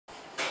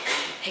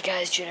Hey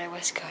guys, Jedi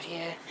Westcott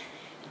here,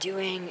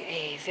 doing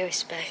a very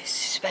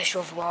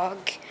special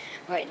vlog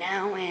right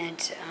now,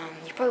 and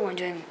you're probably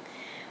wondering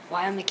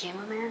why I'm the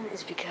cameraman.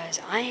 Is because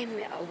I'm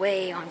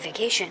away on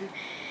vacation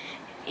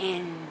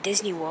in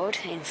Disney World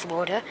in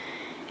Florida,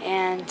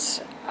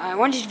 and I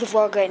wanted to do the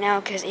vlog right now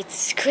because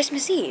it's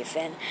Christmas Eve,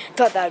 and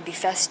thought that would be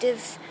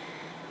festive.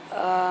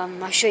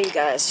 I'll show you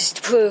guys, just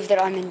to prove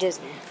that I'm in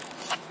Disney.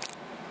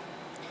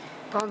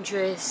 Palm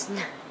trees,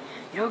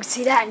 you don't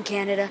see that in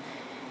Canada.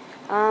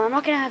 I'm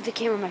not going to have the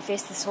camera on my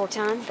face this whole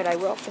time, but I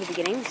will for the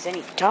beginning, because I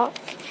need to talk.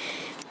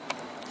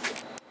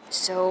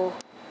 So,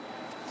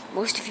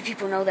 most of you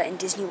people know that in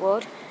Disney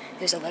World,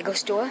 there's a Lego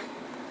store,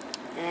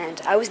 and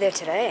I was there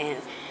today,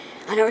 and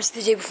I know it's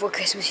the day before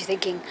Christmas. You're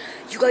thinking,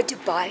 you got to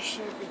buy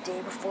shit the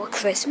day before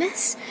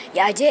Christmas?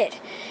 Yeah, I did.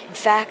 In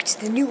fact,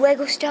 the new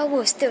Lego Star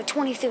Wars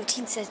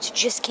 2013 sets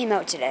just came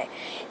out today.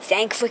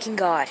 Thank freaking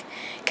God.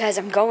 Because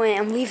I'm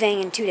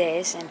leaving in 2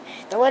 days, and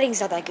the lighting's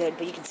not that good,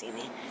 but you can see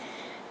me.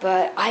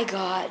 But I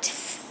got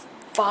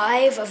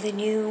 5 of the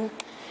new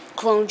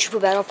Clone Trooper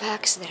Battle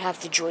Packs that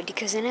have the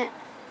Droidekas in it.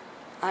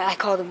 I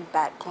call them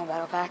Clone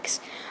Battle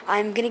Packs.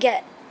 I'm going to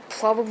get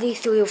probably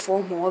 3 or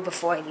 4 more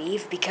before I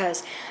leave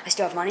because I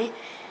still have money.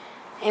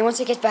 And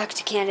once I get back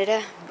to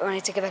Canada, when I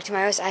get back to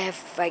my house, I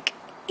have like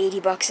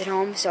 $80 at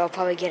home, so I'll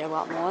probably get a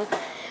lot more.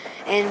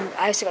 And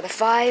I also got the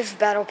 5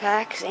 Battle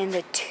Packs and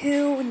the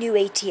 2 new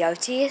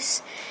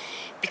AT-ATs.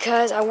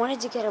 Because I wanted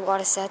to get a lot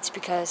of sets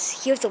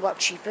because here's a lot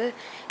cheaper.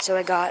 So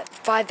I got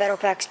 5 Battle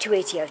Packs, 2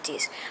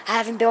 AT-ATs. I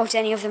haven't built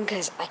any of them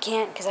because I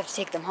can't, because I have to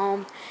take them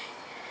home.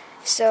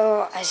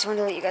 So I just wanted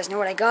to let you guys know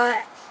what I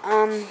got.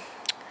 I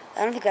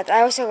don't think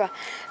I also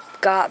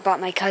bought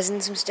my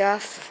cousin some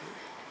stuff.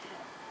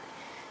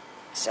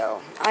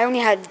 So I only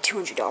had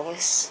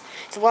 $200.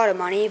 It's a lot of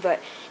money, but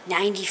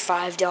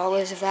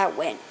 $95 of that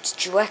went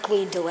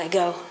directly into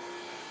Lego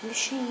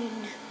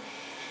machine.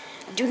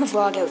 I'm doing a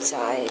vlog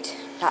outside.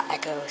 Not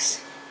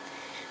echoes.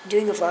 I'm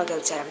doing a vlog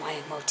outside of my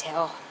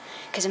motel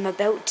because I'm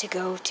about to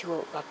go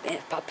to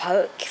a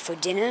park for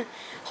dinner,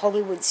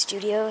 Hollywood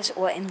Studios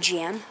or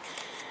MGM.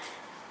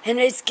 And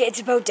it's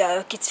about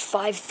dark. It's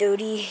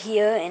 5:30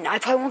 here, and I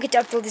probably won't get to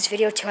upload this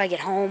video till I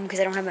get home because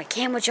I don't have my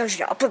camera charger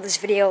to upload this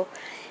video.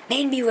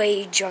 Made me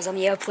rage. I was on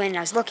the airplane and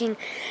I was looking,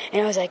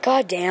 and I was like,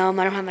 God damn,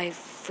 I don't have my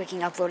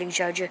freaking uploading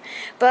charger.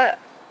 But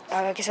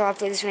I guess I'll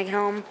upload this when I get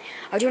home.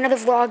 I'll do another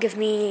vlog of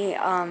me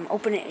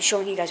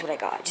showing you guys what I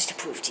got, just to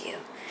prove to you.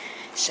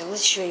 So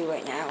let's show you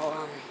right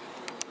now.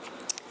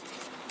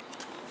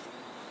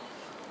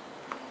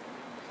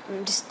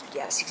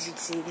 Yes, you can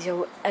see these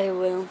are other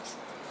rooms.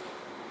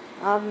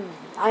 I'm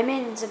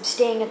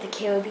staying at the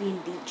Caribbean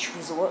Beach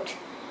Resort,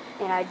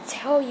 and I'd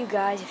tell you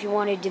guys if you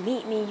wanted to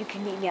meet me, you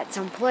can meet me at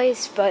some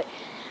place, but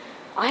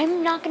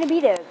I'm not gonna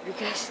be there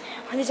because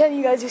by the time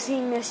you guys are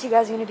seeing this, you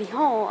guys are gonna be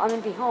home. I'm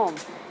gonna be home.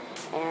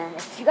 And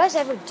if you guys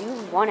ever do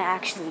want to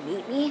actually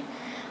meet me,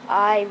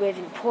 I live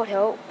in Port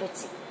Hope.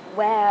 It's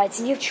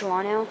near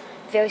Toronto,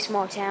 very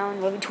small town.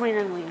 I live in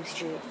 29 William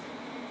Street.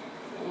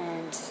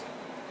 And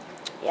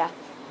yeah,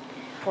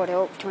 Port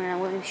Hope, 29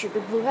 William Street,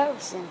 big blue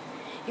house. And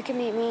you can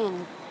meet me,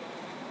 and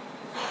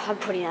I'm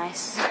pretty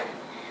nice.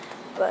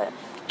 But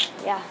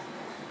yeah,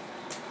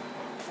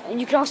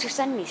 and you can also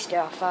send me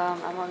stuff.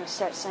 I'm gonna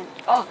start sending.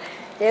 Oh,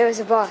 there is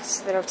a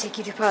bus that'll take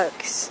you to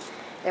parks.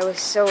 That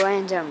was so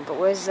random, but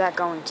where's that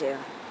going to?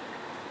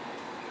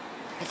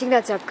 I think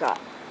that's Epcot.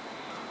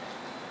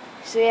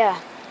 So yeah,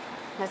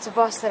 that's a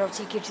bus that'll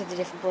take you to the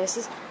different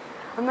places.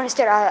 I'm gonna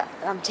start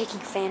taking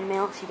fan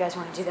mail if you guys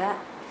want to do that.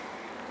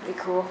 It'd be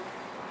cool.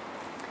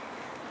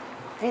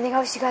 Anything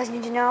else you guys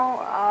need to know?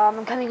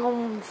 I'm coming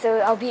home,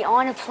 I'll be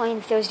on a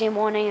plane Thursday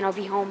morning, and I'll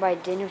be home by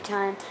dinner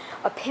time.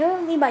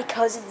 Apparently my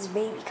cousins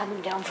may be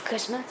coming down for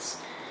Christmas.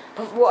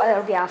 But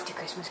that'll be after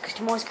Christmas, because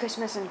tomorrow's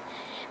Christmas, and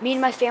me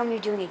and my family are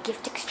doing a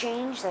gift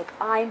exchange. Like,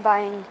 I'm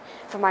buying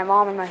for my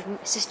mom, and my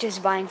sister's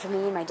buying for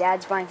me, and my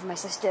dad's buying for my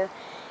sister,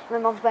 and my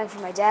mom's buying for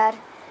my dad.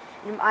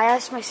 And I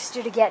asked my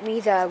sister to get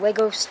me the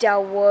Lego Star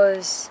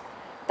Wars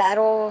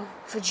Battle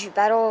for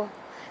Geonosis,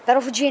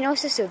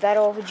 or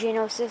Battle for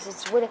Geonosis.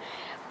 It's with a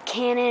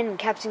cannon, and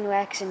Captain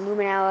Rex, and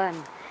Luminara,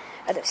 and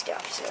other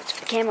stuff. So it's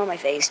the camera on my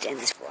face to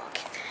end this vlog.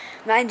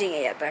 I'm not ending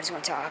it yet, but I just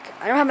want to talk.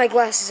 I don't have my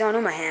glasses on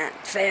or my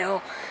hat.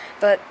 Fail.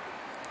 But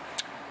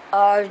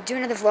I'll do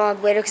another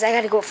vlog later because I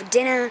got to go out for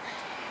dinner.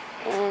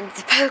 And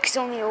the park's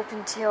only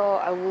open till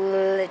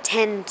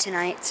 10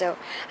 tonight. So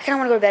I kind of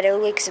want to go to bed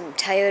early because I'm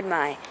tired.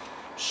 My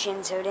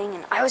shin's hurting.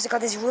 And I also got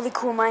this really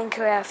cool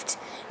Minecraft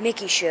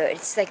Mickey shirt.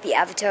 It's like the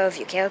avatar of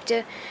your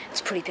character. It's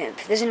pretty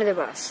pimp. There's another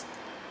bus.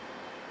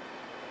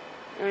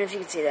 I don't know if you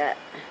can see that.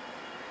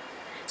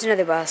 It's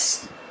another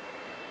bus.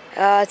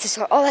 That's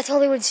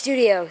Hollywood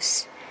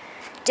Studios.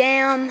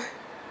 Damn.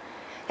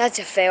 That's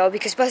a fail,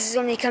 because buses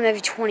only come every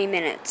 20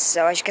 minutes,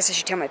 so I guess I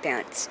should tell my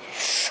parents.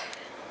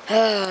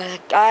 I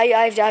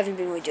haven't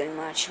been really doing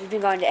much. We've been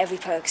going to every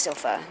park so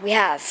far. We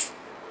have.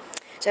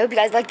 So I hope you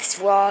guys like this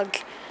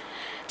vlog.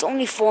 It's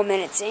only 4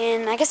 minutes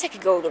in. I guess I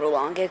could go a little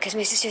longer, because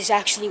my sister's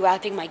actually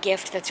wrapping my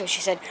gift. That's what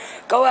she said.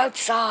 Go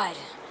outside.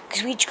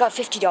 because we each got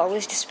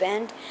 $50 to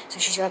spend, so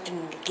she's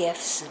wrapping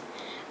gifts, and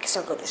I guess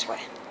I'll go this way.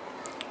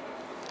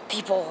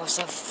 People of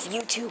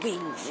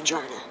YouTubing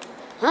vagina.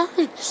 Huh?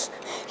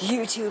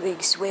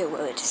 YouTubing swear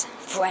words.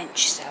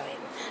 French, sorry.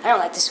 I don't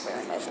like to swear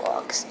in my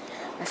vlogs.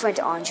 My friend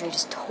Andre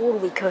just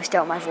totally cursed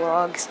out my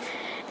vlogs,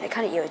 and it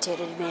kind of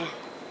irritated me.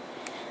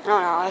 I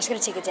don't know, I was going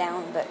to take it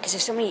down, but because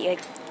there's so many,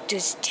 like,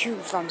 there's 2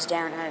 thumbs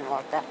down, and I didn't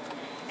like that.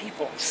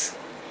 People's.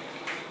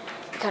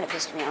 It kind of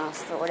pissed me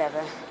off, but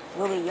whatever.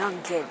 Really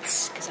young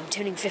kids, because I'm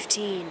turning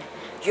 15.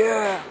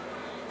 Yeah!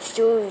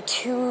 Still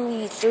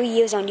 3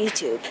 years on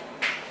YouTube.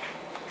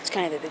 It's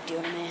kind of a big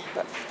deal to me,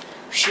 but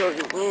show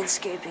you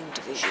landscaping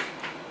division.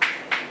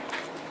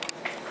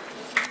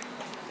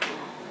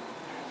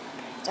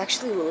 It's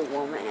actually really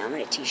warm right now. I'm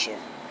in a t-shirt.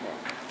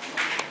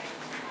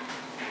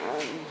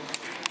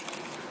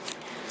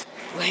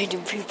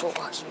 Random people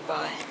walking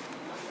by.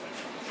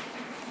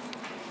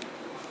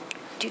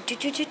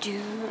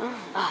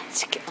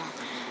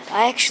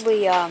 I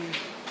actually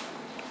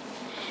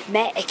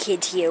met a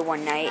kid here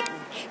one night,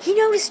 and he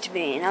noticed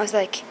me, and I was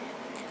like,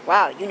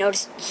 wow, you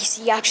noticed?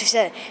 He actually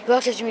said, he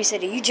walked up to me and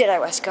said, are you Jedi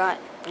Westcott?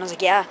 And I was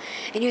like, yeah.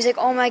 And he was like,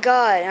 oh my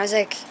god. And I was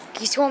like,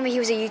 he told me he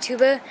was a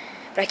YouTuber,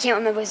 but I can't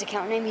remember his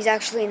account name. He's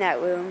actually in that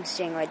room,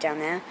 staying right down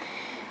there.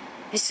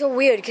 It's so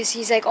weird, because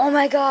he's like, oh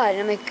my god.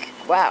 And I'm like,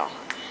 wow.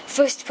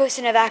 First 3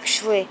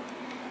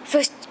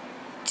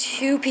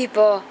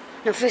 people,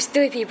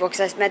 because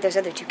I met those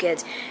other 2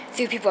 kids.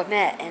 3 people I've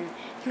met, and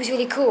he was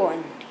really cool,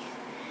 and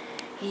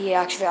he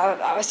actually,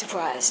 I was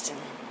surprised, and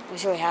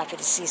was really happy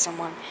to see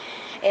someone.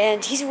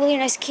 And he's a really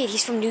nice kid.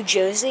 He's from New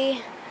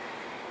Jersey.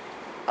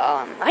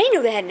 I didn't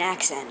know they had an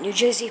accent. New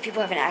Jersey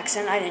people have an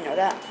accent. I didn't know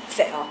that.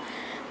 Fail.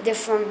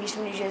 He's from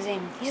New Jersey,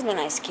 and he's a really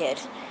nice kid.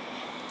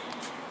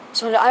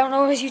 So I don't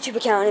know his YouTube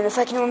account, and if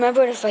I can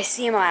remember it, if I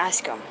see him, I'll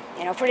ask him.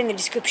 And I'll put it in the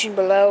description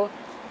below.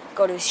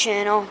 Go to his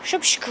channel.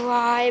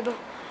 Subscribe.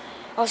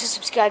 Also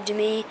subscribe to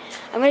me.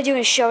 I'm going to do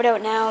a shout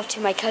out now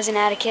to my cousin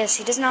Atticus.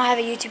 He does not have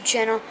a YouTube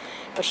channel,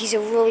 but he's a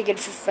really good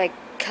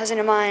cousin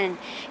of mine, and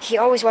he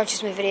always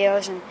watches my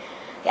videos. And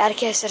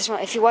Atticus,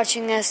 if you're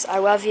watching this, I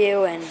love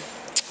you, and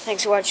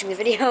thanks for watching the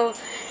video.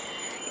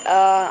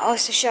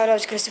 Also shout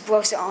out to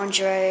Christopher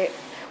Andre.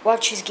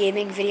 Watch his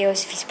gaming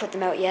videos if he's put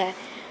them out yet.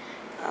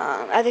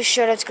 Other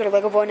shout outs go to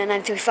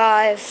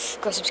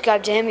LegoBoy9935. Go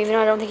subscribe to him, even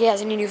though I don't think he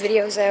has any new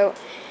videos out.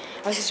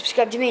 Also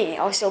subscribe to me.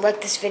 Also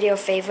like this video,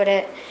 favorite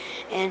it,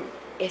 and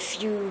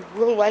if you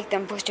really like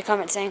them, post a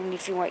comment saying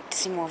if you want to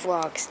see more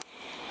vlogs.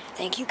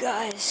 Thank you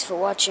guys for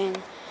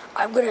watching.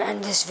 I'm gonna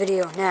end this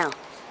video now.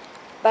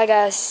 Bye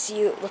guys, see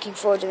you, looking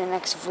forward to the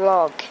next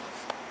vlog.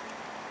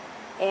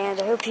 And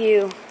I hope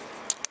you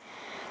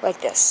like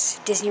this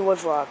Disney World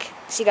vlog.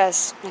 See you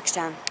guys next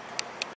time.